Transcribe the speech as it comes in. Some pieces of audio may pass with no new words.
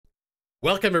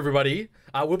Welcome everybody.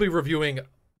 We'll be reviewing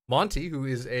Mante, who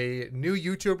is a new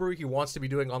YouTuber. He wants to be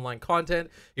doing online content.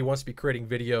 He wants to be creating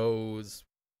videos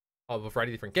of a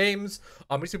variety of different games.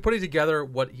 He's been putting together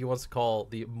what he wants to call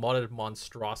the Modded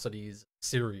Monstrosities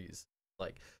series.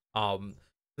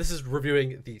 This is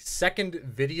reviewing the second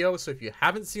video. So if you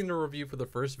haven't seen the review for the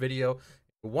first video, if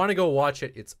you want to go watch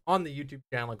it, it's on the YouTube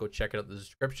channel. Go check it out in the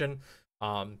description.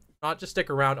 Not just stick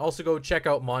around. Also go check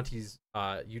out Monte's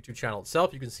YouTube channel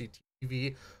itself. You can see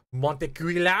TV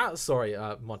Montequila. Sorry,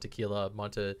 Montequila.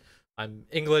 Monte. I'm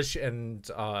English and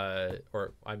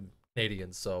or I'm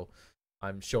Canadian, so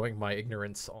I'm showing my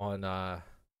ignorance on I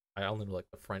only know like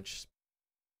the French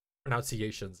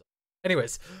pronunciations.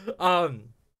 Anyways,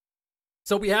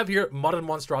 so we have here Modded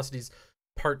Monstrosities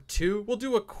Part 2. We'll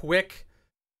do a quick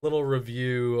little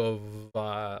review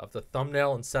of the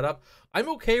thumbnail and setup. I'm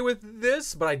okay with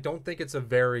this, but I don't think it's a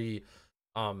very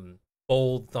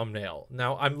bold thumbnail.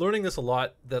 Now, I'm learning this a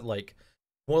lot, that like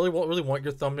really want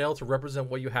your thumbnail to represent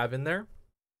what you have in there.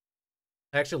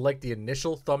 I actually like the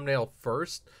initial thumbnail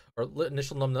first, or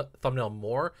initial thumbnail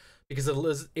more, because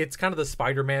it's kind of the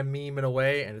Spider-Man meme in a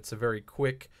way, and it's a very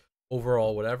quick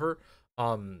overall whatever.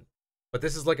 But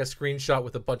this is like a screenshot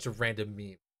with a bunch of random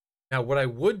memes. Now, what I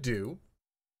would do,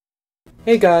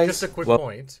 hey guys, just a quick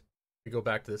point. If we go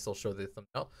back to this, I'll show the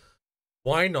thumbnail.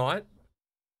 Why not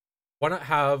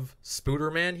have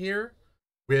Spooderman here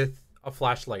with a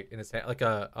flashlight in his hand, like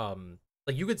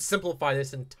like you could simplify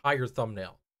this entire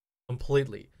thumbnail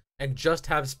completely and just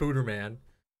have Spooderman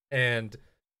and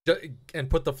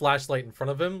put the flashlight in front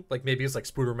of him, like maybe it's like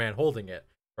Spooderman holding it,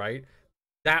 right?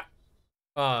 That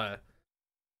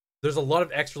there's a lot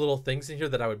of extra little things in here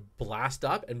that I would blast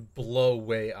up and blow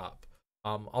way up.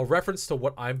 I'll reference to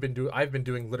what I've been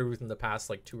doing literally within the past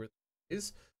like 2 or 3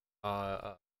 days.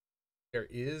 There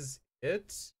is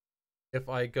it. If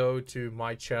I go to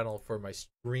my channel for my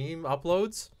stream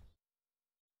uploads,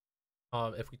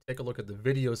 if we take a look at the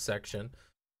video section,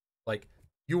 like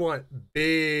you want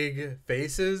big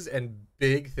faces and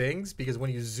big things, because when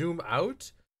you zoom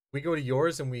out, we go to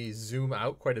yours and we zoom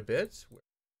out quite a bit.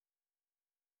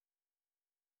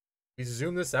 We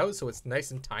zoom this out so it's nice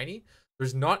and tiny.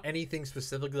 There's not anything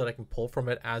specifically that I can pull from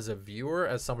it as a viewer,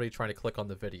 as somebody trying to click on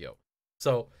the video.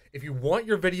 So if you want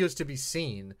your videos to be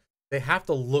seen, they have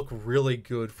to look really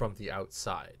good from the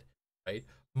outside, right?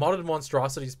 Modded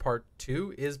Monstrosities Part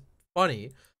 2 is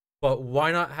funny, but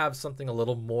why not have something a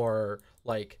little more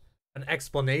like an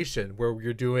explanation where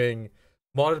you're doing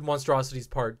Modded Monstrosities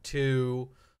Part 2,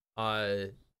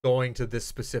 going to this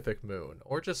specific moon,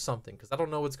 or just something, because I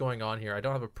don't know what's going on here. I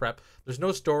don't have a prep. There's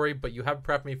no story, but you have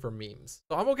prepped me for memes,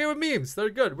 so I'm okay with memes. They're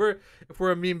good. If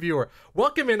we're a meme viewer.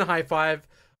 Welcome in, High Five.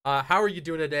 How are you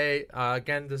doing today?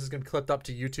 Again, this is gonna be clipped up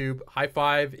to YouTube. High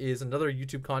Five is another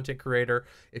YouTube content creator.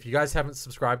 If you guys haven't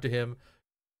subscribed to him,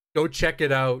 go check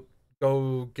it out.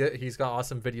 He's got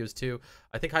awesome videos too.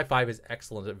 I think High Five is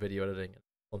excellent at video editing and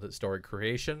excellent at story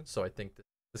creation, so I think that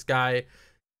this guy,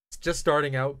 it's just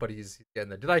starting out, but he's getting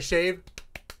there. Did I shave?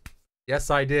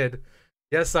 Yes, I did.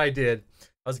 Yes, I did.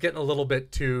 I was getting a little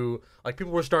bit too, like,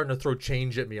 people were starting to throw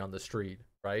change at me on the street,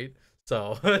 right?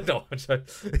 So, no.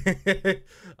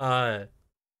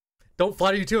 Don't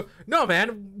flatter you too. No,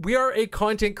 man, we are a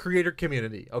content creator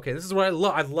community. Okay, this is what I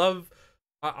love.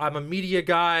 I'm a media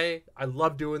guy. I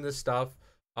love doing this stuff.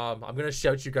 I'm going to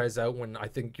shout you guys out when I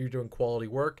think you're doing quality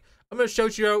work. I'm going to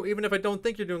shout you out even if I don't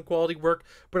think you're doing quality work,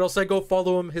 but I'll say go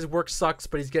follow him. His work sucks,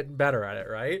 but he's getting better at it,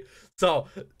 right? So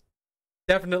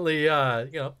definitely, you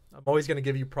know, I'm always going to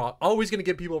give you always going to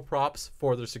give people props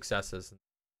for their successes.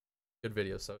 Good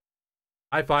videos. So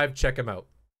High Five, check him out.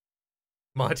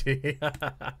 Mante.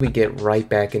 we get right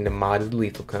back into Modded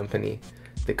Lethal Company.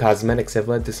 The cosmetics have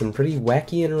led to some pretty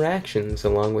wacky interactions,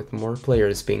 along with more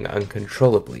players being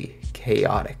uncontrollably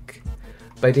chaotic.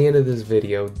 By the end of this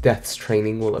video, Death's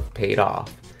training will have paid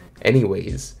off.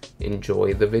 Anyways,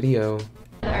 enjoy the video.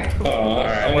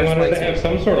 I wanted to have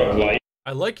some sort of light.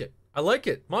 I like it. I like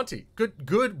it. Mante,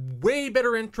 good, way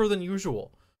better intro than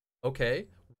usual. Okay.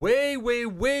 Way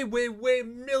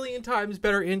million times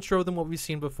better intro than what we've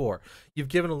seen before. You've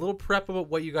given a little prep about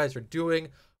what you guys are doing.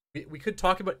 We could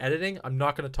talk about editing. I'm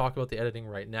not going to talk about the editing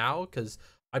right now, because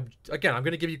I'm going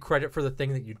to give you credit for the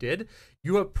thing that you did.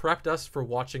 You have prepped us for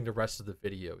watching the rest of the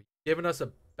video. You've given us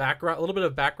a little bit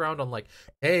of background on like,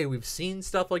 hey, we've seen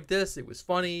stuff like this. It was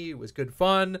funny. It was good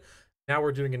fun. Now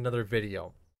we're doing another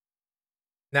video.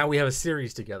 Now we have a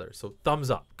series together. So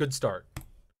thumbs up. Good start.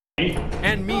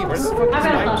 And memes.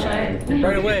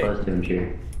 Right away.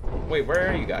 Wait, where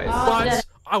are you guys? But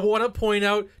I want to point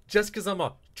out, just because I'm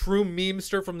a true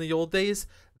memester from the old days,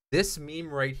 this meme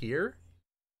right here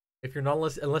if you're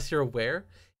not unless you're aware,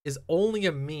 is only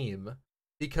a meme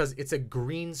because it's a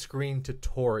green screen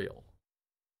tutorial.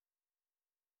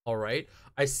 All right,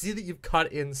 I see that you've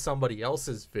cut in somebody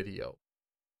else's video,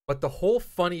 but the whole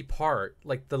funny part,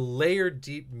 like the layer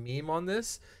deep meme on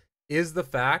this, is the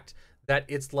fact that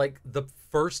it's like the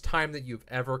first time that you've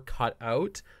ever cut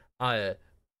out,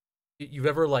 you've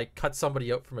ever like cut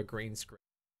somebody out from a green screen,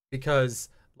 because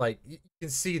like you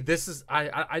can see this is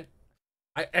I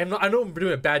know I'm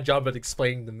doing a bad job at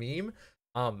explaining the meme,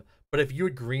 but if you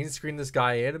would green screen this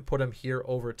guy in and put him here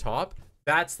over top,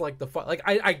 that's like the fun. Like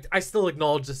I still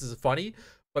acknowledge this is funny,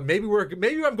 but maybe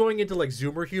I'm going into like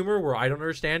Zoomer humor where I don't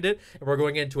understand it, and we're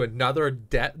going into another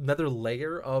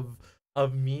layer of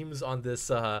memes on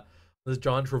this this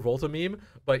John Travolta meme.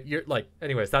 But you're like,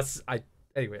 anyways,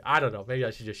 anyway, I don't know. Maybe I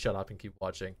should just shut up and keep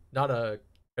watching. Not a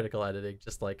critical editing,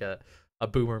 just like a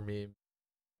boomer meme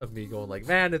of me going like,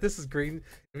 man, if this is green,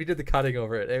 if you did the cutting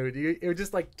over it, it would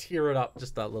just like tear it up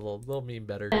just that little meme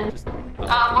better. Just, warning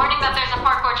that there's a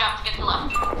parkour jump to get to the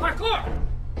left. Parkour!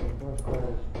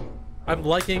 I'm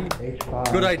liking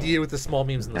good idea with the small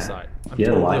memes on the side. I'm Yeah,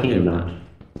 totally liking okay with that. that.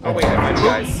 Oh wait, I find you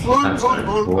guys. That's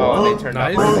cool. Oh, they turned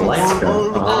Nice. off. The lights go.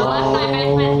 Left side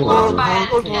basement, locked by a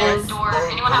door.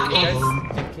 Anyone have a key?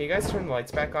 Can you guys turn the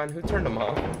lights back on? Who turned them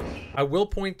off? I will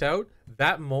point out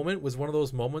that moment was one of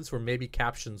those moments where maybe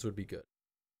captions would be good,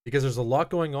 because there's a lot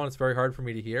going on. It's very hard for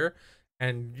me to hear,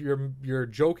 and you're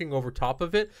joking over top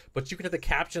of it, but you can have the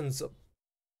captions of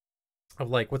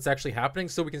like what's actually happening,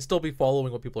 so we can still be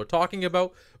following what people are talking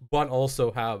about, but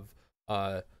also have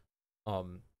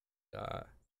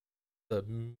the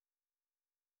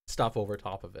stuff over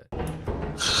top of it.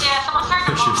 Yeah,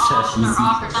 someone's turning them on or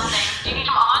off or something. Do you need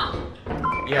them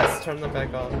on? Yes, turn them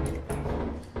back on.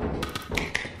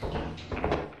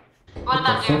 What did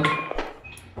that do?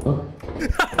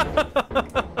 Did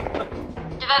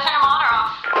that turn them on or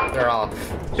off? They're off.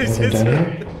 Okay,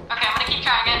 I'm gonna keep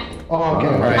trying it. Oh, okay.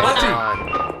 Alright, Mante! they're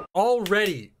on.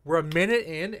 Already, we're a minute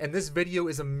in, and this video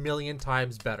is a million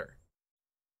times better.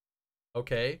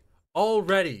 Okay?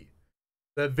 Already,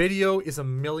 the video is a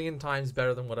million times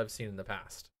better than what I've seen in the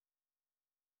past.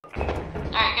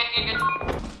 Alright, good.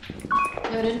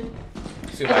 Noted.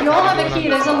 So If you all have a key,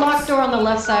 there's a locked door on the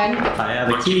left side. I have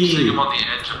a key. Seeing him on the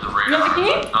edge of the radar. You have a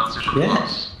key? but Not super Yeah.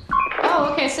 close. Oh,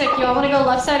 okay, sick. You all want to go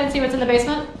left side and see what's in the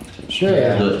basement? Sure.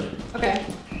 Good. Okay.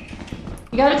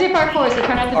 You gotta do parkour, so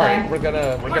try not to Alright, die. we're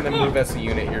gonna move as a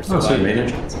unit here, so Oh, sweet, main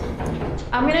entrance.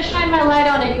 I'm gonna shine my light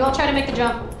on it. You all try to make the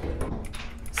jump.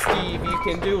 Steve, you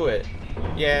can do it.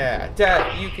 Yeah,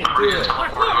 Dad, you can do it.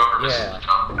 Yeah.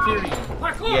 Kiri.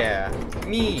 Yeah.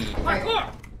 Me.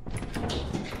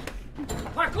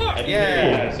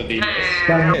 Yeah. So the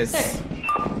Yes.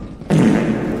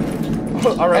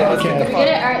 Alright, let's get the We fun. did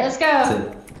it. Alright, let's go.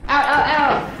 Out, out,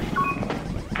 out.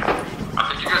 I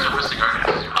think you guys are missing out.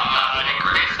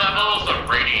 Increased levels of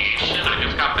radiation. I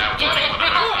just got that It's warning because from the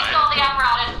we other stole the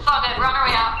apparatus. It's all good. We're on our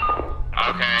way out.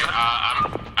 Okay, I'm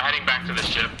heading back to the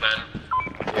ship then.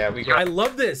 Yeah, we I got.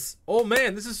 love this. Oh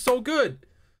man, this is so good.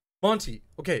 Monty,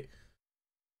 okay.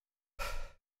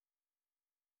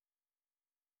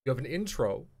 You have an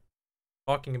intro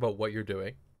talking about what you're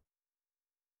doing.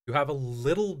 You have a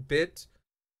little bit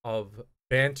of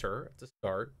banter at the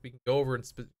start. We can go over and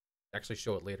actually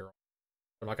show it later on.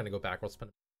 I'm not going to go back. We'll spend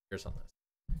years on this.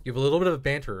 You have a little bit of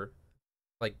banter,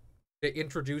 like to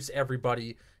introduce everybody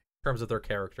in terms of their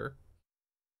character.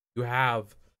 You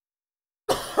have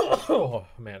oh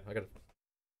man, I gotta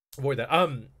avoid that.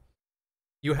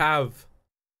 You have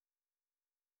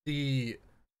the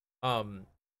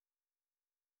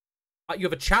you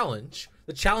have a challenge.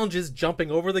 The challenge is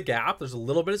jumping over the gap. There's a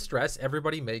little bit of stress.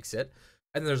 Everybody makes it,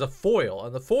 and there's a foil.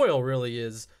 And the foil really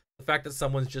is the fact that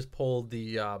someone's just pulled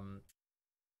the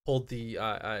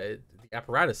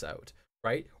apparatus out,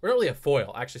 right? Or not really a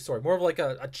foil, actually. Sorry, more of like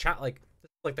a chat, like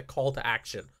the call to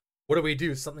action. What do we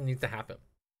do? Something needs to happen.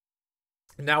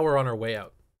 And now we're on our way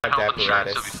out. Health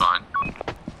insurance will be fine.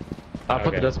 I'll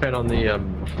put the dustpan on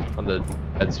the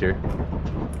heads here.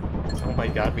 Oh my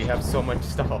god, we have so much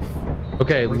stuff.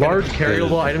 Okay, large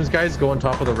carryable items, guys, go on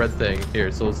top of the red thing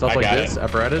here. So stuff like this,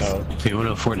 apparatus. Oh. If we want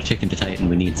to afford a chicken to Titan,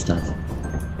 we need stuff.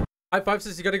 High Five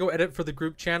says you gotta go edit for the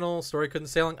group channel. Story couldn't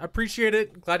sailing. I appreciate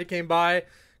it. Glad you came by.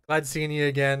 Glad seeing you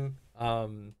again.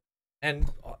 And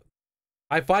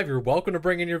High Five, you're welcome to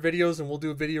bring in your videos, and we'll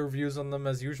do video reviews on them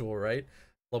as usual, right?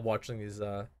 Love watching these.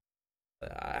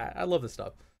 I love this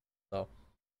stuff. So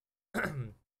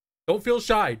don't feel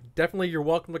shy. Definitely, you're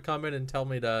welcome to come in and tell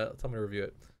me to review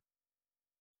it.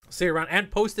 See you around and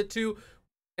post it too.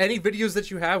 any videos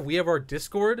that you have, we have our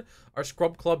Discord, our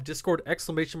Scrub Club Discord, !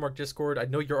 Discord. I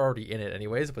know you're already in it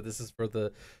anyways, but this is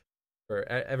for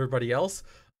everybody else.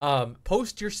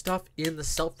 Post your stuff in the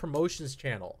self-promotions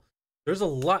channel. There's a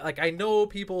lot, like, I know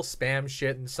people spam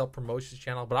shit in self-promotions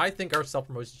channel, but I think our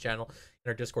self-promotions channel in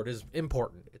our Discord is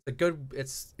important.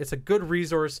 It's a good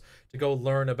resource to go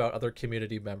learn about other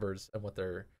community members and what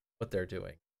they're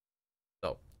doing.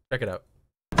 So check it out.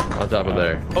 On top of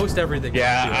there. Post everything.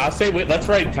 Yeah, I'll say let's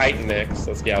write Titan next.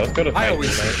 Let's go to Titan. We'll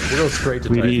go straight to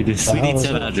we Titan. Need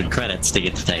 700 credits to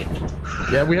get to Titan.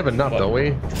 Yeah, we have enough, don't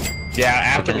we? Yeah,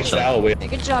 after we sell, we.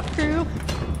 Good job, crew.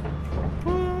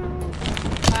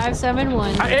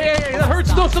 571. Hey, that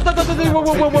hurts! No, stop!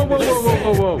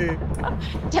 Whoa!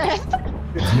 Death.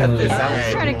 I'm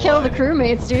trying to kill the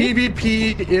crewmates, dude.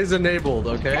 PvP is enabled,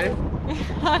 okay?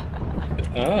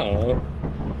 Oh.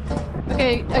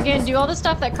 Okay, again, do all the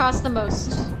stuff that costs the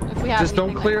most. If we have just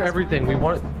don't clear everything. We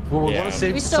want to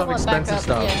save some expensive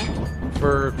stuff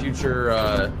for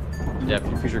future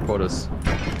future quotas.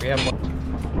 We have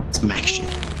smack shit.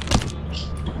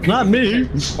 Not me.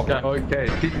 Okay.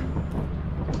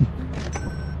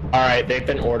 All right, they've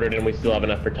been ordered, and we still have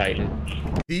enough for Titan.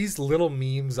 These little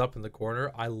memes up in the corner,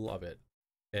 I love it.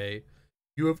 Okay,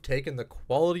 you have taken the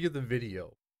quality of the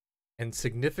video and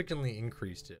significantly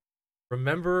increased it.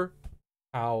 Remember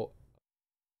how?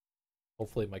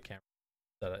 Hopefully, my camera.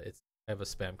 I have a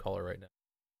spam caller right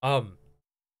now.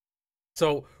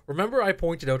 So remember, I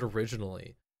pointed out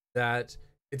originally that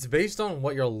it's based on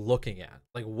what you're looking at.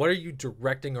 Like, what are you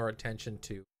directing our attention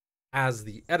to as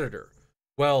the editor?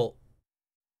 Well,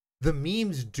 the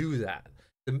memes do that.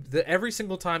 Every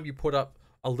single time you put up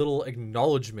a little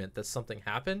acknowledgement that something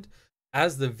happened,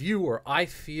 as the viewer, I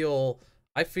feel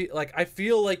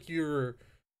like you're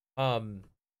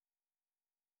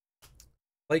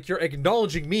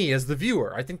acknowledging me as the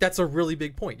viewer. I think that's a really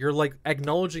big point. You're like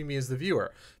acknowledging me as the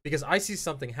viewer because I see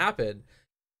something happen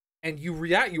and you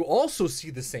react, you also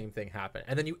see the same thing happen,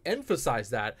 and then you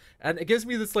emphasize that, and it gives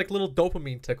me this like little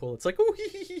dopamine tickle. It's like, oh,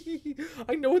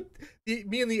 I know what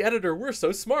me and the editor, we're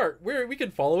so smart. We can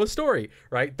follow a story,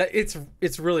 right? That it's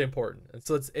really important, and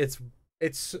so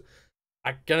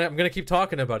I'm gonna keep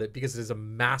talking about it because it is a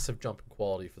massive jump in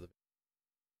quality for the.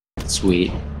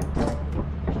 Sweet.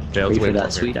 Yeah, wait for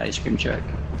that sweet ice cream truck.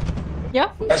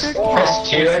 Yep. Press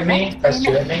 2 at me. Press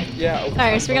 2 at me. Yeah.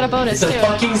 Alright, so we got a bonus It's the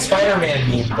fucking Spider-Man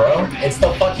meme, bro. It's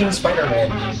the fucking Spider-Man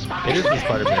meme. It is the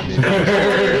Spider-Man meme.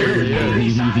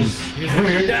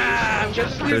 Yeah, I'm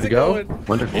getting the Ready to music go? going.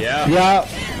 Wonderful. Yeah.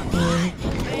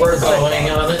 We're going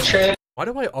on a trip. Why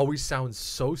do I always sound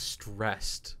so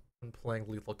stressed when playing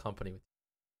Lethal Company?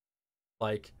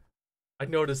 Like, I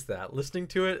noticed that listening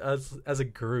to it as a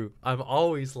group, I'm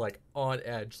always like on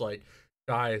edge. Like,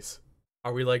 guys,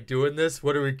 are we like doing this?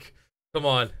 What are we? Come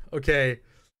on, okay,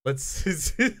 let's.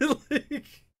 Like,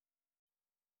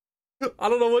 I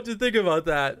don't know what to think about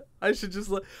that. I should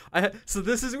just so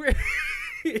this is weird.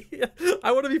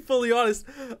 I want to be fully honest.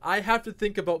 I have to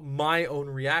think about my own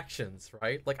reactions,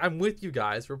 right? Like, I'm with you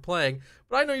guys, we're playing,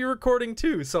 but I know you're recording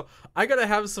too, so I gotta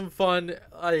have some fun.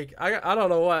 Like, I don't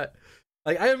know what.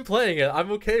 Like, I am playing it.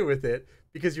 I'm okay with it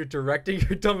because you're directing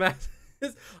your dumbass.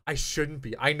 I shouldn't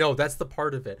be. I know that's the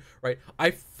part of it, right?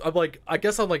 I'm like, I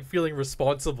guess I'm like feeling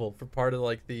responsible for part of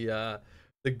like the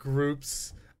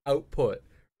group's output,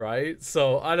 right?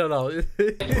 So I don't know. Little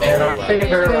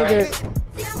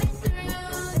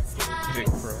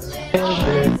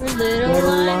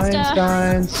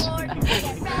Einsteins.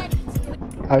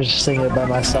 I was just thinking about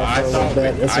myself for a little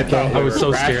bit. It's okay. I was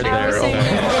so scared there.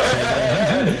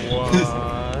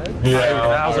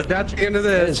 Yeah. I was like, that's the end of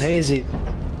this. It's hazy.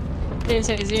 It is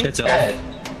hazy. It's Do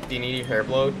you need your hair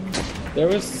blowed? There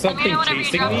was something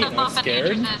chasing me, and I'm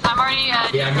scared. I'm already,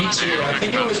 Yeah, me too. I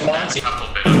think it was Monty.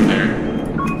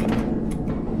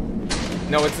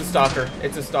 No, it's a stalker.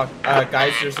 It's a stalker.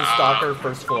 Guys, there's a stalker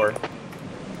first floor.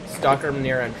 Stalker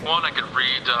near entrance. One, I could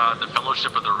read the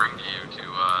Fellowship of the Ring to you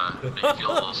to make you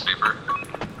feel a little safer.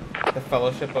 The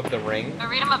Fellowship of the Ring.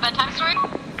 read him a bedtime story?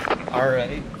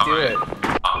 Alright, do it.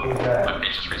 My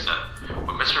page just reset.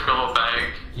 When Mr.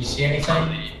 Billowbag You see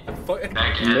anything? Baghead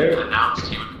announced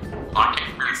he would lock in.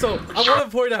 So I want to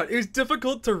point out, it was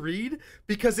difficult to read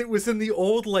because it was in the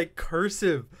old like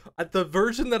cursive. The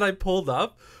version that I pulled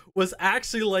up was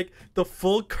actually like the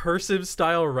full cursive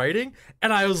style writing,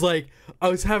 and I was like, I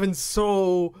was having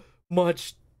so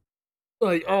much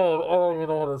like, I don't even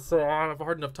know what to say. I have a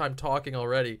hard enough time talking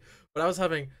already, but I was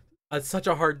having such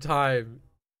a hard time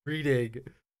reading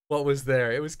what was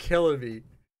there. It was killing me.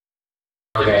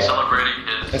 Okay. Celebrating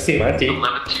his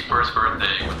 11th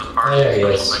birthday with a party of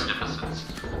magnificence.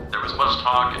 There was much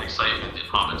talk and excitement in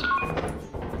Mante.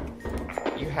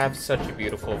 You have such a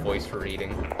beautiful voice for reading.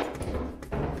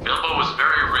 Bilbo was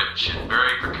very rich and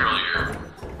very peculiar,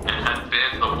 and had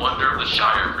been the wonder of the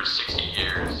Shire for 60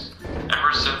 years,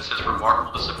 ever since his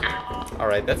remarkable disappearance.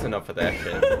 Alright, that's enough of that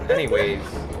shit. Anyways.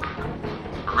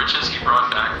 The riches he brought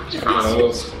back from his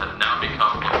promises have now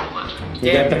become local legend.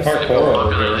 Yeah, the parkour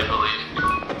over here.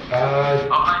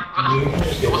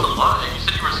 It wasn't lying, you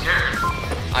said you were scared.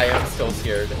 I am still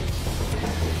scared.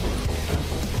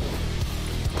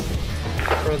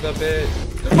 For the bit.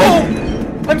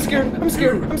 Oh! I'm scared! I'm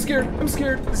scared! I'm scared! I'm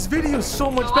scared! This video is so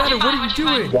much better. What are you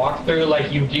doing? Walk through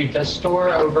like you do the store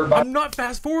over by. I'm not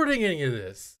fast forwarding any of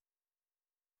this.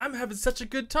 I'm having such a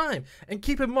good time. And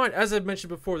keep in mind, as I've mentioned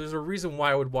before, there's a reason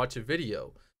why I would watch a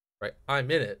video. Right? I'm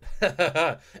in it.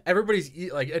 Everybody's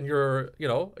like, and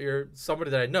you're somebody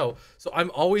that I know. So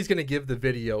I'm always going to give the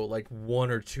video like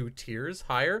 1 or 2 tiers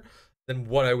higher than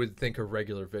what I would think a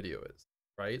regular video is.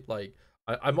 Right? Like,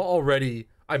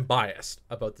 I'm biased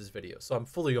about this video. So I'm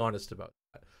fully honest about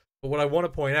that. But what I want to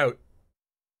point out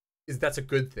is that's a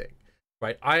good thing.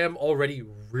 Right? I am already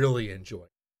really enjoying it.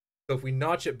 So if we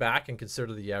notch it back and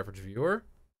consider the average viewer,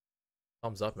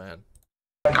 thumbs up, man.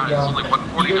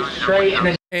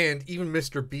 And even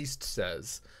Mr. Beast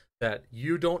says that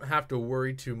you don't have to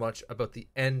worry too much about the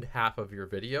end half of your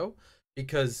video,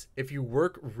 because if you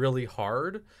work really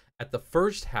hard at the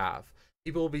first half,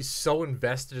 people will be so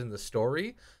invested in the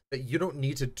story that you don't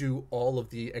need to do all of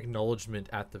the acknowledgement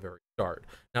at the very start.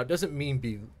 Now, it doesn't mean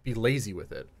be lazy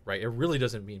with it, right? It really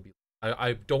doesn't mean be.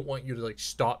 I don't want you to like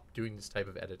stop doing this type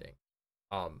of editing,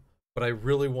 but I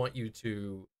really want you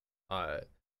to.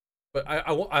 But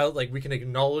I like, we can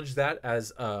acknowledge that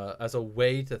as a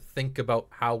way to think about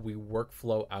how we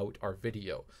workflow out our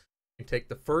video. You take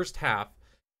the first half,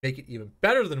 make it even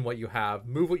better than what you have,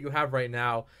 move what you have right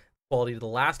now, quality to the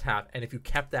last half, and if you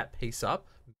kept that pace up,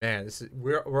 man,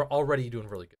 we're already doing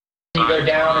really good. You go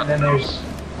down and then there's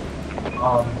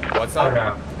what's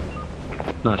up?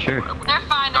 Not sure. They're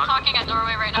fine. They're talking at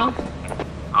doorway right now.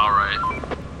 All right.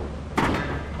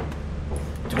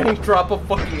 Don't drop a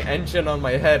fucking engine on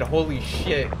my head. Holy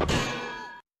shit.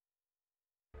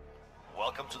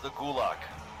 Welcome to the Gulag.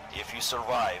 If you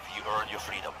survive, you earn your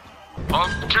freedom.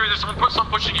 Carrie, there's someone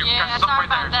pushing you. Yeah, sorry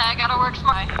about that. Gotta work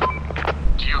smart.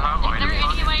 Do you have Is there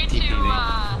any way to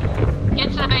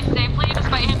get to the base safely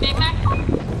despite him being there?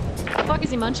 What the fuck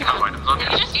is he munching on?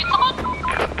 Did you just eat someone?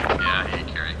 Yeah, he ate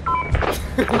Carrie.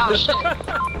 Oh shit.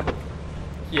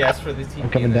 He asked for the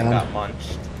TP coming and then down. got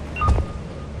munched.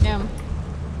 Damn.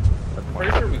 I'm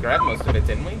pretty sure we grabbed most of it,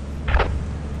 didn't we?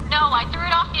 No, I threw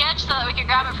it off the edge so that we could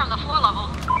grab it from the floor level.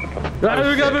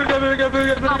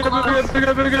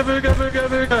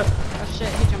 Oh shit,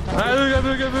 he jumped off.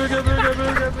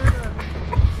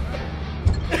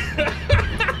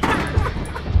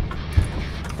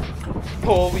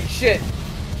 Holy shit.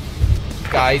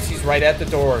 Guys, he's right at the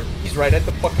door. He's right at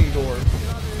the fucking door.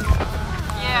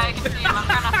 Yeah, I can see him. I'm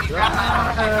trying not to grab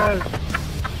my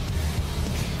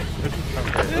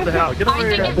What the hell? Get over I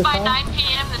here. think it's by 9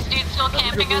 p.m. this dude's still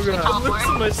camping us. We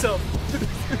teleport. myself.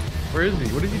 Where is he?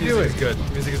 What is he Music doing? is good.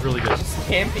 Music is really good. He's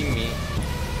camping me.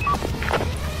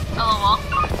 LOL.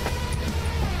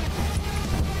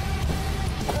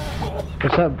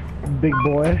 What's up, big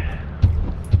boy?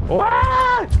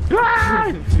 Ah!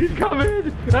 Ah! He's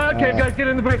coming! Okay, guys, get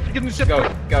in the bridge. Get in the ship. Go.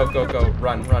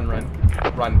 Run.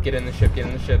 Run. Get in the ship. Get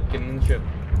in the ship.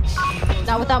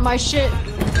 Not without my shit.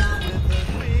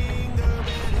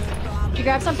 Did you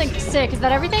grab something sick? Is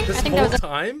that everything? This I think whole that was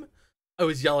time, I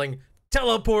was yelling,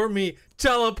 "Teleport me!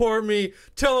 Teleport me!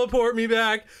 Teleport me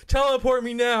back! Teleport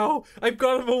me now! I've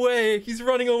got him away! He's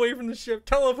running away from the ship!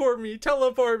 Teleport me!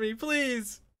 Teleport me!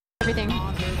 Please!" everything.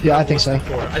 Yeah, I think so.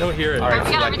 I don't hear it. Alright,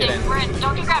 We got everything. We're in.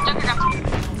 Don't get grabbed.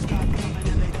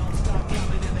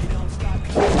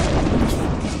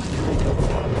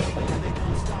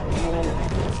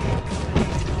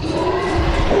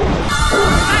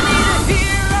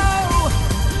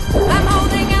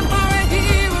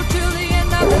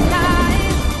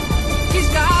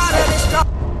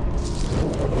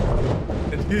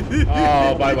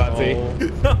 Oh, bye,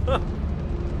 Mante.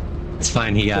 It's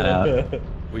fine, he got out.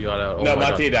 We got out. Oh No,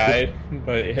 my Mante God. died,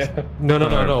 but yeah.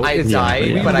 No. I It's-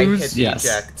 died, we but I lose- hit yes.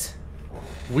 eject.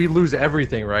 We lose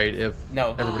everything, right? If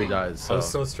No. everybody dies. I So. was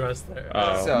so stressed there.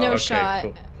 So, No okay, shot.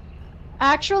 cool.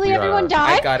 Actually, We everyone are-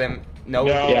 died? I got him. No.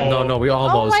 No. Yeah. No, we Oh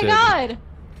almost my did. god!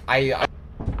 I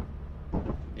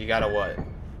You got a what?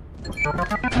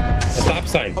 Stop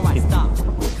sign.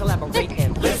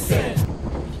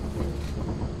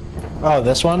 Oh,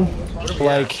 this one?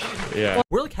 Like, Yeah.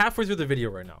 We're like halfway through the video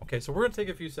right now. Okay, so we're gonna take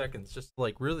a few seconds just to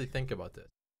like really think about this.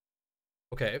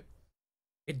 Okay,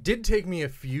 it did take me a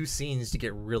few scenes to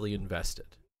get really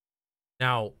invested.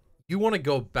 Now you want to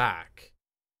go back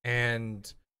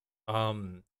and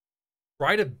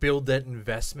try to build that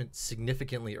investment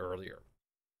significantly earlier.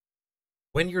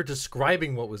 When you're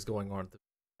describing what was going on,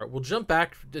 we'll jump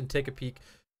back and take a peek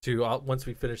to once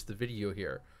we finish the video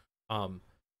here.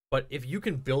 But if you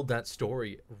can build that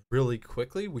story really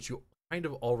quickly, which you kind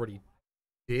of already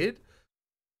did,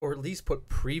 or at least put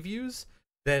previews,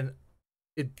 then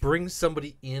it brings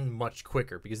somebody in much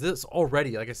quicker. Because this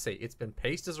already, like I say, it's been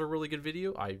paced as a really good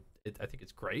video. I think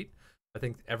it's great. I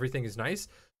think everything is nice.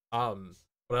 But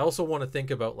I also want to think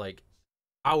about like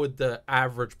how would the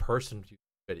average person view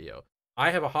the video.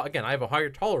 I have a higher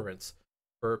tolerance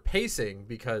for pacing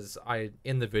because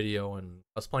in the video and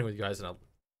I was playing with you guys and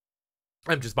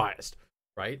I'm just biased,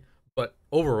 right? But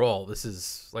overall, this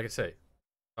is, like I say,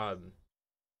 how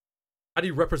do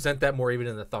you represent that more even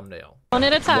in the thumbnail? One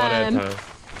at a time. One at a time.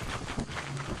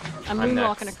 I'm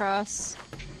moonwalking across.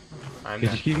 You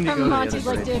can go to the Monty's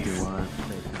other like side if dicks. you want.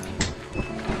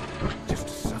 Just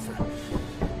to suffer.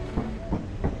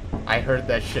 I heard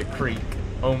that shit creak.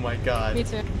 Oh my god. Me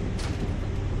too.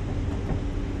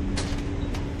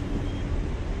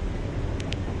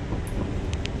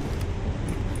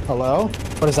 Hello?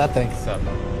 What is that thing? What's up?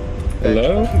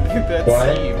 Hello? That's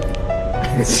What? Steve.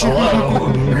 Hello?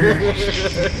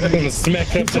 I'm gonna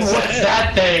smack up the What's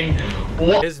that thing?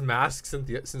 What? His mask since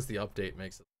the update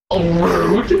makes it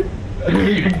Rude?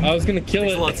 I was gonna kill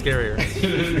a it. lot scarier.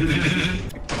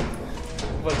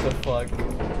 What the fuck?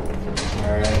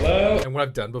 Alright. Hello? And what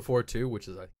I've done before too, which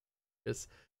is it's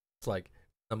like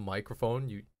the microphone,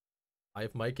 you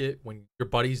live mic it when your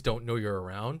buddies don't know you're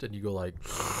around and you go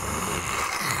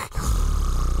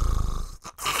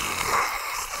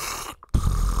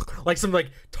like some like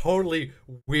totally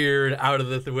weird out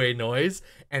of the way noise,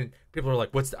 and people are like,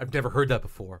 I've never heard that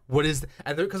before. What is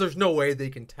and because there's no way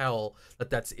they can tell that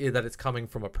that it's coming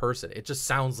from a person. It just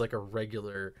sounds like a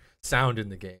regular sound in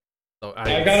the game. So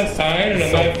I got a sign and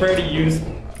I'm not afraid to use.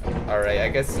 Alright, I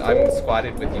guess I'm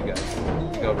squatted with you guys.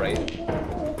 Go right. If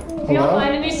you don't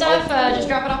find any stuff, just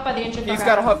drop it off by the entrance. He's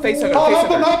got a hot face hugger.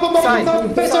 Help him! Sign.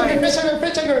 Face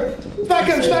hugger! Smack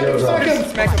him!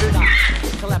 Smack him.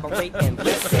 Collaborate and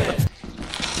listen.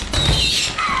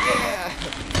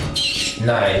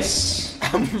 Nice.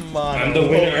 I'm the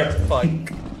winner. Fuck.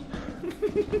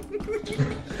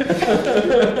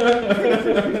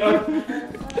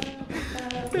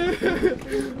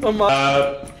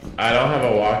 I don't have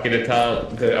a walkie to tell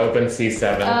to open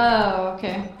C7. Oh,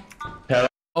 okay.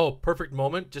 Oh, perfect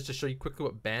moment just to show you quickly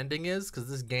what banding is, because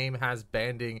this game has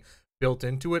banding built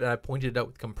into it, and I pointed it out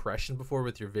with compression before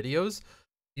with your videos.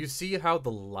 You see how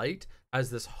the light has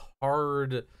this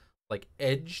hard like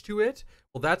edge to it?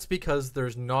 Well, that's because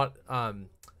there's not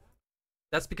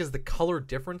that's because the color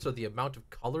difference or the amount of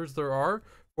colors there are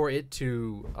for it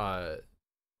to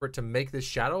make this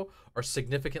shadow are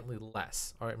significantly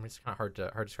less. All right, I mean, it's kind of hard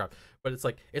to describe, but it's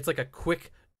like a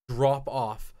quick drop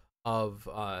off of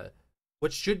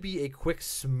what should be a quick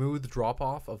smooth drop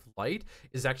off of light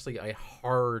is actually a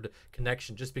hard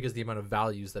connection just because the amount of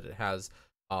values that it has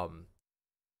to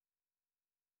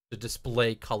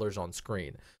display colors on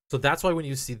screen. So that's why when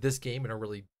you see this game in a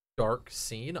really dark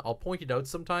scene, I'll point it out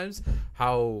sometimes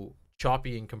how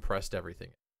choppy and compressed everything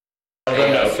is.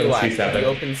 Sulack, can you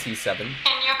open C7? Can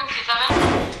you open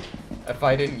C7? If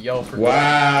I didn't yell for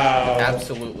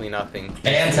absolutely nothing.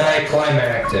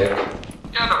 Anticlimactic.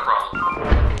 Yeah, no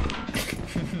problem.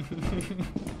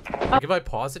 Like if I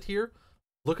pause it here,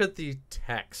 look at the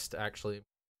text actually.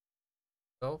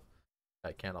 Oh,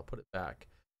 I can't, I'll put it back.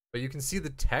 But you can see the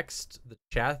text, the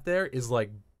chat there is like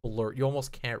blurred. You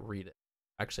almost can't read it.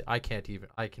 Actually, I can't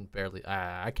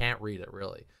read it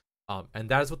really. And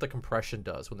that is what the compression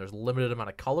does when there's a limited amount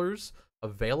of colors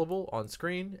available on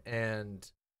screen, and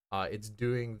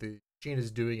the machine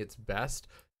is doing its best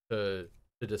to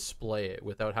display it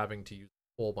without having to use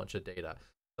a whole bunch of data.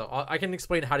 So I can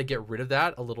explain how to get rid of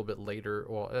that a little bit later,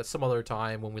 or at some other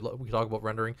time when we talk about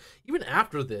rendering. Even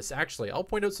after this, actually, I'll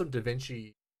point out some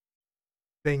DaVinci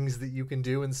things that you can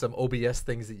do and some OBS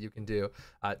things that you can do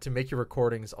to make your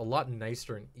recordings a lot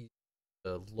nicer and easier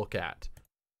to look at.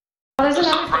 Oh, there's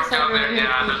another fix over here.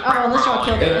 Oh, unless y'all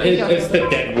killed it. It's the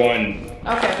dead one.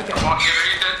 Okay. Walk here,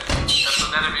 you did. That's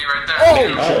an enemy right there.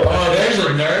 Oh, there's a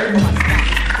nerd.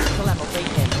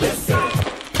 Collaborate and listen.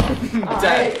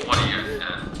 Death. What are you?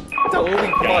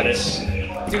 Holy punch.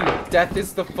 Dude, death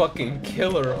is the fucking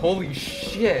killer. Holy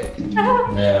shit.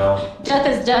 Yeah. Death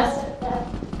is death.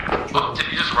 Oh, did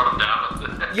you just run him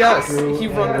down? Yes, he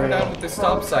run them down with the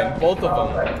stop sign, both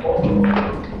of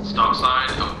them. Stop sign,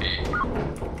 OP.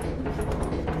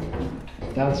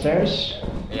 Downstairs?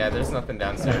 Yeah, there's nothing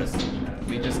downstairs.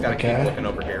 We just gotta keep looking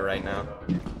over here right now.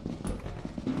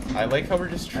 I like how we're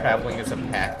just traveling as a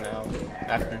pack now,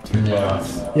 after 2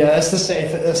 bugs. Yeah, that's the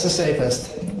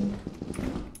safest.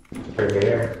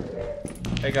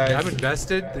 Hey guys. I'm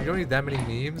invested. You don't need that many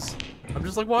memes. I'm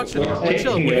just like watching. Well, We're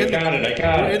chilling. We're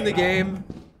in the game.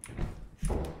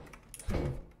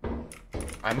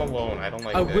 I'm alone. I don't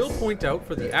like I this. will point out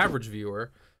for the average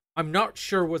viewer, I'm not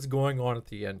sure what's going on at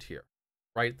the end here.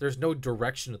 Right? There's no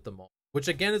direction at the moment. Which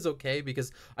again is okay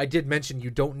because I did mention you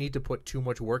don't need to put too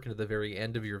much work into the very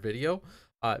end of your video,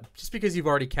 just because you've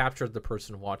already captured the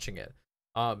person watching it.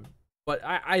 But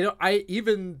I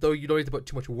even though you don't need to put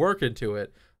too much work into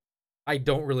it, I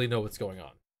don't really know what's going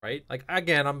on, right? Like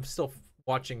again, I'm still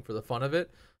watching for the fun of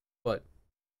it, but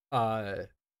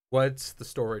what's the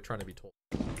story trying to be told?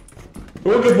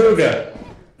 Booga booga.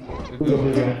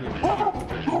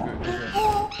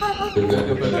 We're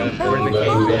in the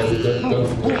cave, man.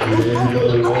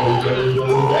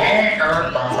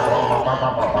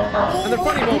 And they're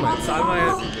funny moments.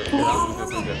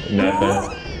 Nothing.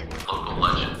 Local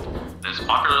legend. It is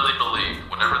popularly believed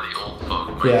whenever the old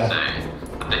folk say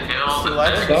that they hail the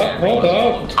dead Hold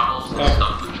up. tunnels and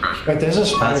stuff with treasure. But there's a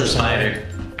spider. That's a spider.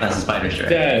 That's a spider strike.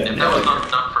 Dead. If that was not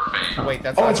enough for fame, Wait,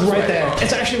 that's Oh, it's right there.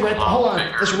 It's actually right there. Hold on.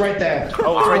 It's right there.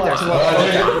 Oh, it's right there.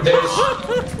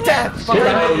 Death! Oh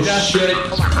shit.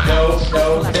 No.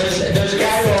 There's a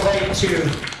guy over too. His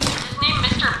name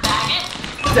Mr. Baggett?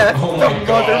 Death! Oh The my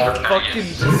God. motherfucking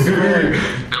destroyer.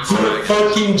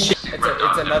 Fucking shit.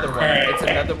 It's another one. It's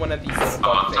another one of these little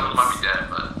bug someone might be things. dead,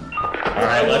 but...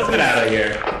 Alright, let's get out of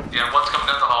here. Yeah, what's coming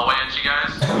down the hallway at you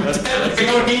guys? We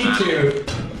don't need to.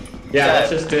 Yeah, let's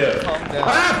just do it. Calm down.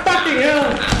 Ah, fucking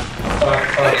hell!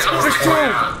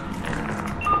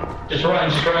 Just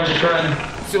run.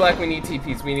 Sulack, we need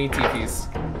TPs. We need TPs.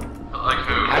 Like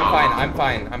who? I'm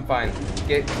fine.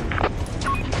 Get...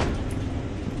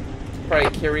 Probably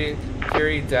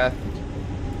Kiri, Death.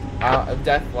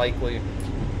 Death likely.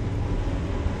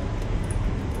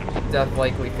 Death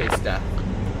likely face Death.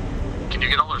 Can you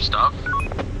get all their stuff?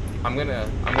 I'm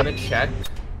gonna check,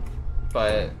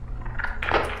 but...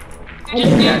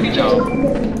 Yeah, no.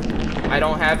 I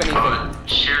don't have anything.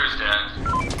 Cheers, Dad.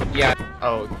 Yeah.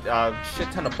 Oh, shit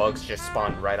ton of bugs just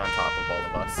spawned right on top of all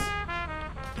of us.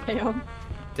 Damn.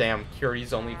 Damn,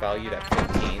 Curie's only valued at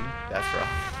 15. That's rough.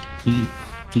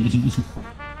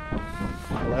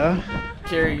 Hello?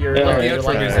 Curie, your life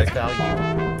has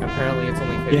value. Apparently it's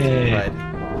only 15,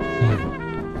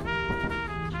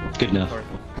 but... Good enough.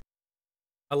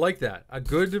 I like that. A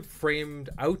good framed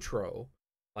outro.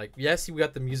 Like, yes, we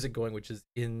got the music going, which is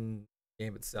in the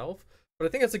game itself, but I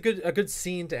think that's a good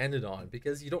scene to end it on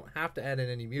because you don't have to add in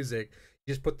any music.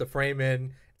 You just put the frame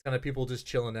in. It's kind of people just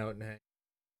chilling out and hanging.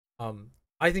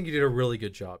 I think you did a really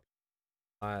good job.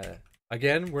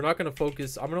 Again, we're not going to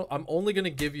focus. I'm only going to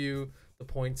give you the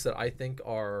points that I think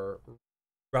are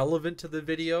relevant to the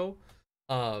video.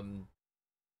 The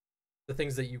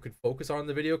things that you could focus on in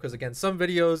the video, because again, some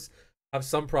videos have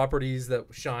some properties that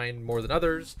shine more than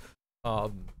others.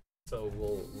 So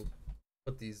we'll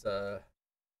put these down.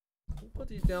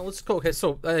 Let's go. Okay,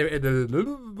 so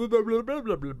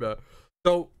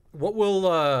so what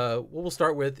we'll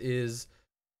start with is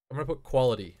I'm gonna put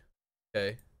quality.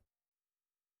 Okay,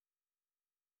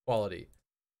 quality.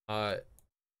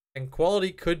 And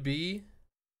quality could be,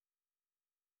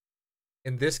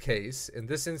 in this case, in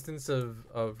this instance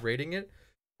of rating it,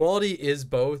 quality is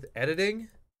both editing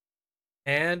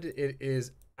and it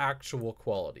is actual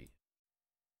quality.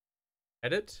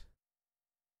 Edit.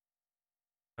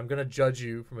 I'm going to judge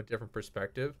you from a different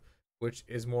perspective, which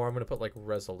is more, I'm going to put like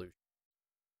resolution.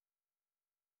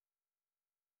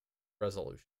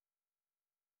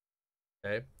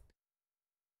 Okay.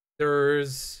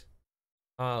 There's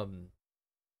going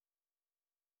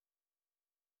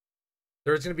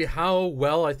to be how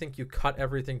well I think you cut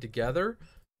everything together,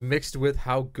 mixed with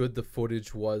how good the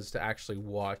footage was to actually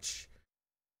watch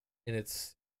in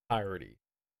its entirety.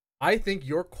 I think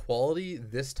your quality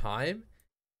this time,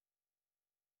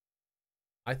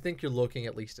 I think you're looking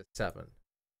at least at 7.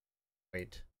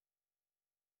 Wait.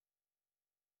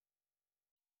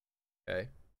 Okay.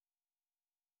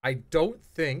 I don't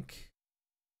think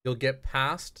you'll get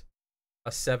past a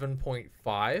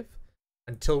 7.5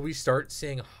 until we start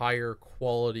seeing higher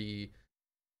quality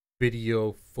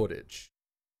video footage.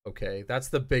 Okay, that's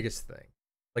the biggest thing.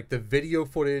 Like the video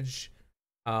footage,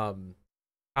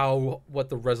 what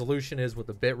the resolution is, what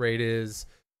the bit rate is,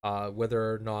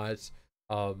 whether or not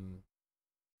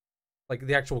like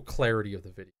the actual clarity of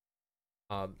the video.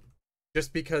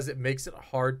 Just because it makes it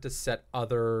hard to set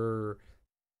other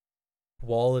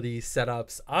quality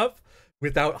setups up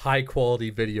without high quality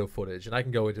video footage. And I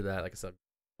can go into that, like I said,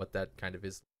 what that kind of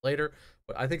is later.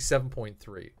 But I think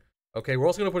 7.3. Okay, we're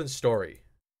also going to put in story.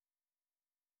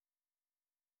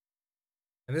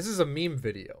 And this is a meme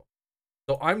video.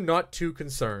 So I'm not too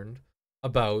concerned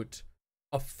about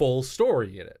a full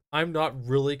story in it. I'm not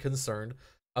really concerned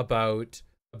about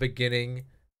a beginning,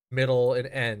 middle, and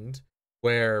end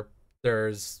where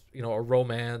there's, you know, a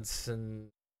romance and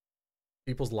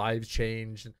people's lives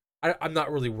change. I'm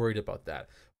not really worried about that.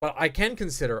 But I can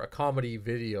consider a comedy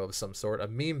video of some sort, a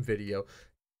meme video.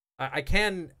 I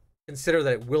can consider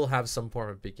that it will have some form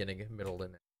of beginning, middle,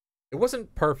 and end. It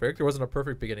wasn't perfect. It wasn't a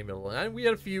perfect beginning, middle, and end. We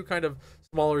had a few kind of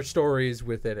smaller stories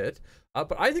within it.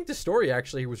 But I think the story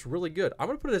actually was really good. I'm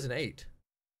going to put it as an 8.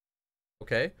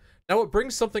 Okay? Now, what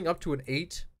brings something up to an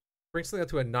 8, brings something up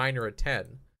to a 9 or a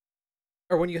 10,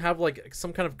 or when you have like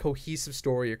some kind of cohesive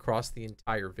story across the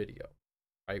entire video,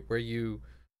 right?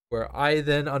 Where I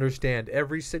then understand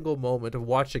every single moment of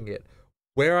watching it,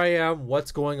 where I am,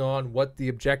 what's going on, what the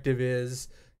objective is,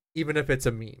 even if it's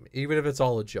a meme, even if it's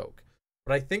all a joke.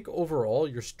 But I think overall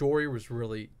your story was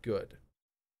really good.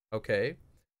 Okay.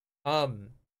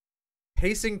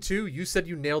 Pacing too, you said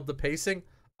you nailed the pacing.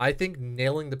 I think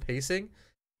nailing the pacing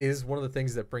is one of the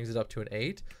things that brings it up to an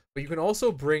 8. But you can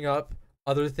also bring up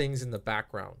other things in the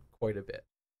background quite a bit.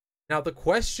 Now the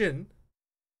question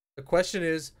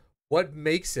is, what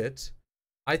makes it?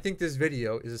 I think this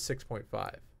video is a 6.5.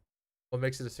 What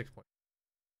makes it a 6.5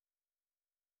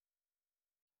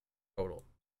 total?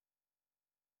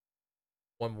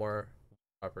 One more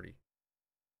property.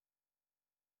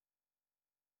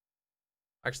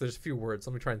 Actually, there's a few words.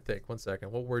 Let me try and think. 1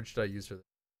 second. What word should I use for this?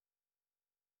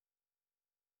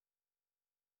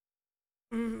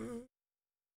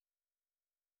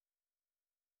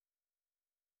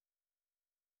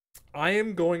 I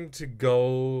am going to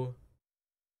go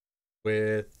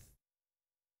with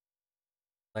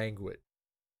language.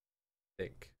 I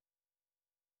think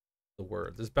the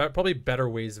word. There's probably better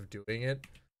ways of doing it.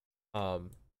 The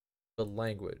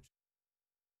language.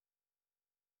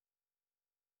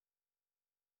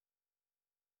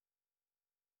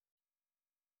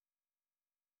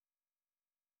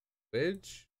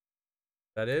 Is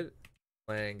that it?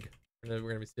 Lang. And then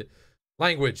we're gonna be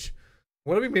language.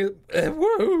 What do we mean?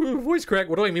 Voice crack.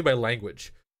 What do I mean by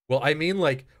language? Well, I mean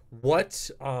like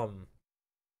what are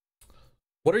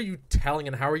you telling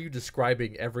and how are you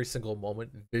describing every single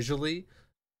moment visually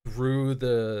through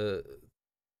the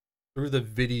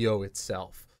video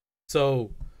itself?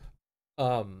 So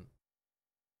how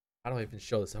do I even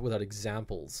show this without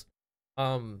examples?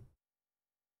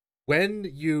 When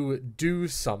you do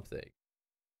something,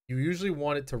 you usually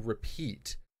want it to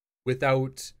repeat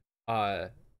without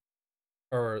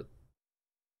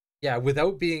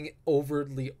without being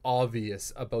overtly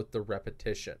obvious about the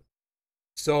repetition.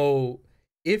 So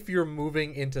if you're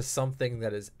moving into something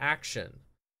that is action,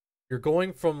 you're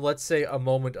going from, let's say, a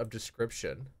moment of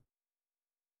description,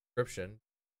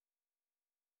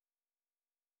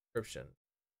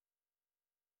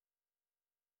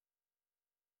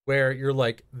 where you're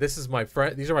like, this is my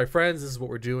friend, these are my friends, this is what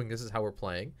we're doing, this is how we're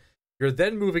playing. You're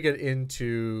then moving it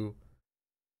into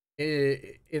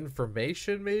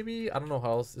information, maybe? I don't know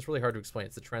how else. It's really hard to explain.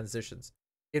 It's the transitions.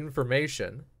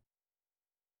 Information.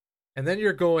 And then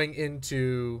you're going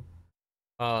into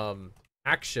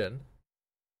action.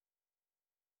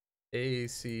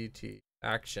 ACT.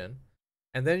 Action.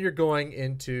 And then you're going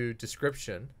into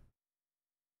description.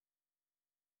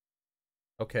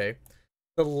 Okay.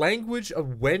 The language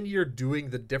of when you're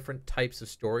doing the different types of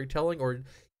storytelling, or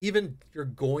even you're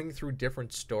going through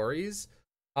different stories,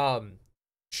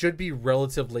 should be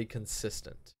relatively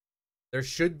consistent. There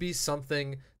should be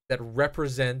something that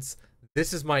represents,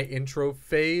 this is my intro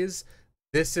phase,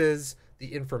 this is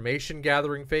the information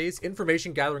gathering phase.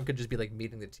 Information gathering could just be like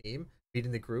meeting the team,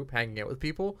 meeting the group, hanging out with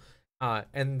people,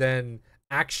 and then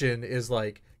action is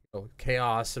like, you know,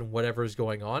 chaos and whatever is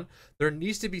going on. There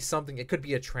needs to be something. It could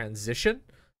be a transition,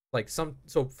 like so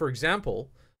for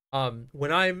example,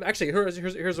 when I'm actually,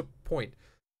 here's a point.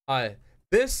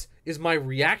 This is my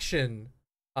reaction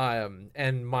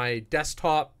and my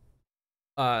desktop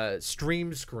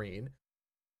stream screen.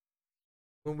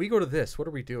 When we go to this, what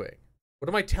are we doing? What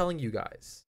am I telling you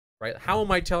guys? Right? How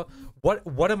am I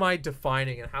what am I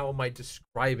defining and how am I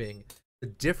describing the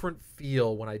different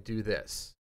feel when I do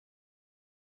this?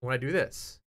 When I do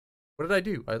this, what did I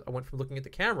do? I went from looking at the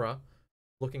camera,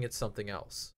 looking at something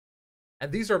else.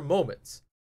 And these are moments.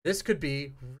 This could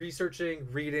be researching,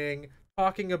 reading,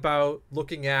 talking about,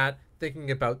 looking at,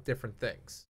 thinking about different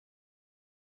things.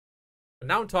 But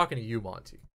now I'm talking to you,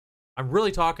 Monty. I'm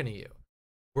really talking to you.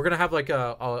 We're gonna have like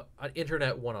an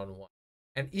internet one-on-one.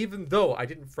 And even though I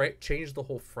didn't change the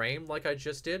whole frame like I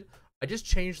just did, I just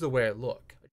changed the way I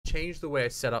look. I changed the way I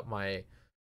set up my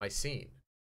scene.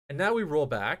 And now we roll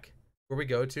back where we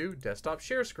go to desktop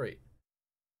share screen.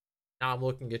 Now I'm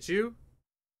looking at you.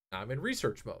 Now I'm in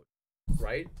research mode,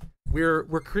 right? We're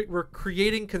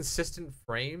creating consistent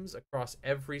frames across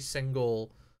every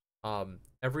single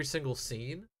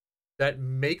scene that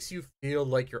makes you feel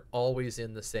like you're always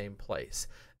in the same place.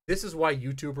 This is why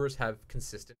YouTubers have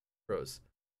consistent intros.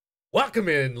 Welcome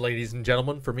in, ladies and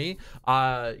gentlemen, for me.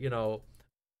 You know,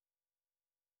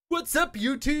 what's up,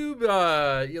 YouTube?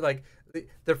 You like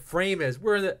the frame is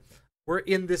we're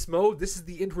in this mode. This is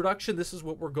the introduction. This is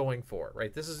what we're going for,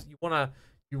 right? This is you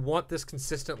want this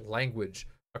consistent language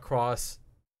across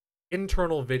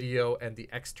internal video and the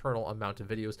external amount of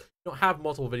videos. You don't have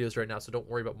multiple videos right now, so don't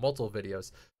worry about multiple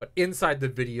videos. But inside the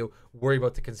video, worry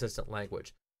about the consistent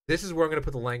language. This is where I'm going to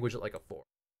put the language at like a 4.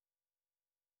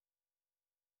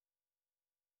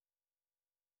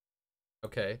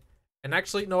 Okay. And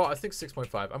actually, no, I think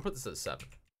 6.5. I'm going to put this at a 7. I'm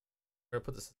going to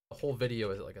put this, the whole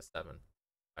video is at like a 7.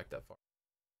 Back that far.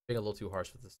 Being a little too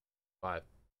harsh with this. 5.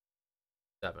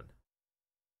 7.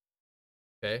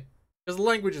 Okay? Because the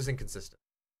language is inconsistent.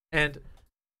 And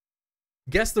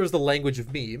guess there's the language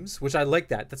of memes, which I like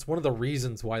that. That's one of the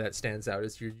reasons why that stands out,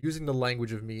 is you're using the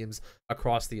language of memes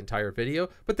across the entire video.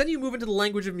 But then you move into the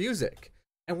language of music.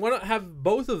 And why not have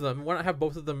both of them? Why not have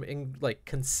both of them in like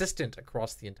consistent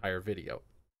across the entire video?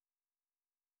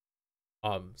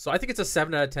 So I think it's a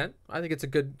 7 out of 10. I think it's a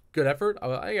good effort.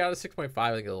 I got a 6.5. I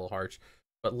think it's a little harsh.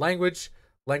 But language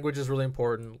is really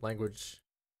important. Language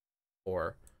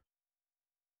 4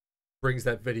 brings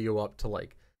that video up to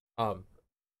like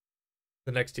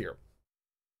the next tier.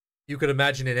 You could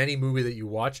imagine in any movie that you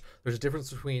watch, there's a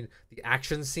difference between the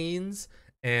action scenes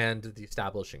and the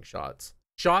establishing shots.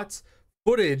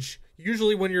 Footage,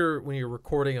 usually when you're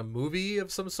recording a movie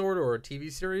of some sort or a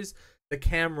TV series, the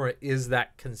camera is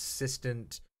that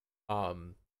consistent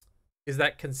actor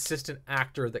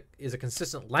that is a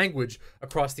consistent language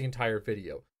across the entire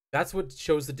video. That's what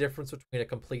shows the difference between a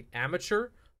complete amateur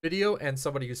video and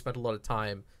somebody who spent a lot of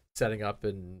time setting up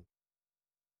and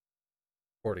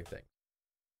recording things.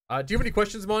 Do you have any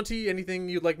questions, Monty? Anything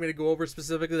you'd like me to go over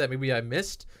specifically that maybe I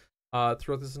missed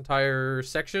throughout this entire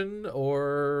section?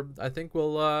 Or I think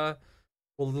we'll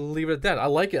leave it at that. I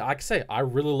like it. Like I say, I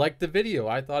really liked the video.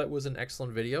 I thought it was an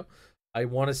excellent video. I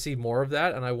want to see more of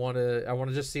that, and I want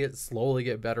to just see it slowly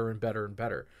get better and better and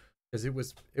better, because it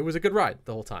was a good ride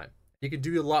the whole time. You can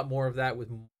do a lot more of that with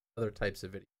other types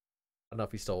of videos. I don't know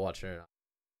if he's still watching or not,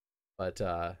 but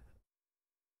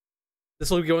this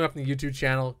will be going up on the YouTube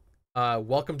channel.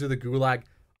 Welcome to the Gulag.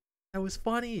 That was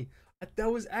funny.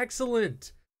 That was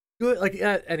excellent. Good. Like,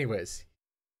 anyways.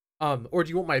 Or do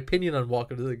you want my opinion on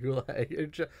Welcome to the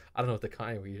Gulag? I don't know what the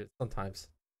kind we sometimes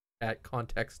at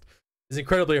context is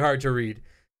incredibly hard to read.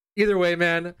 Either way,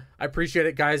 man, I appreciate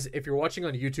it, guys. If you're watching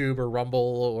on YouTube or Rumble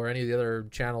or any of the other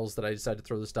channels that I decided to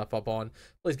throw this stuff up on,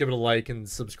 please give it a like and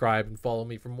subscribe and follow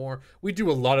me for more. We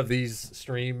do a lot of these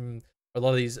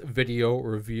video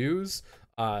reviews.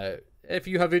 If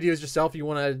you have videos yourself you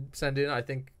want to send in, I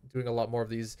think doing a lot more of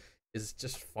these is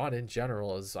just fun in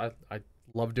general. I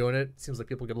love doing it. It seems like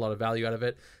people get a lot of value out of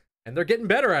it, and they're getting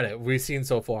better at it. We've seen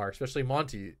so far, especially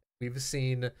Monty. We've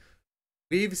seen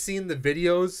the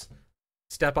videos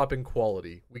step up in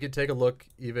quality. We can take a look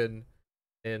even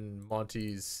in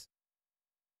Monty's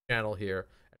channel here.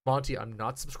 Monty, I'm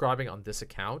not subscribing on this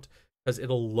account because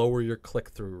it'll lower your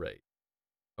click-through rate.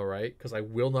 All right, because I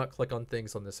will not click on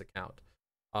things on this account.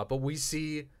 But we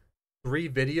see 3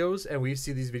 videos, and we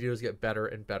see these videos get better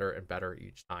and better and better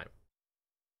each time.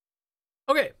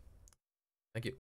 Okay. Thank you.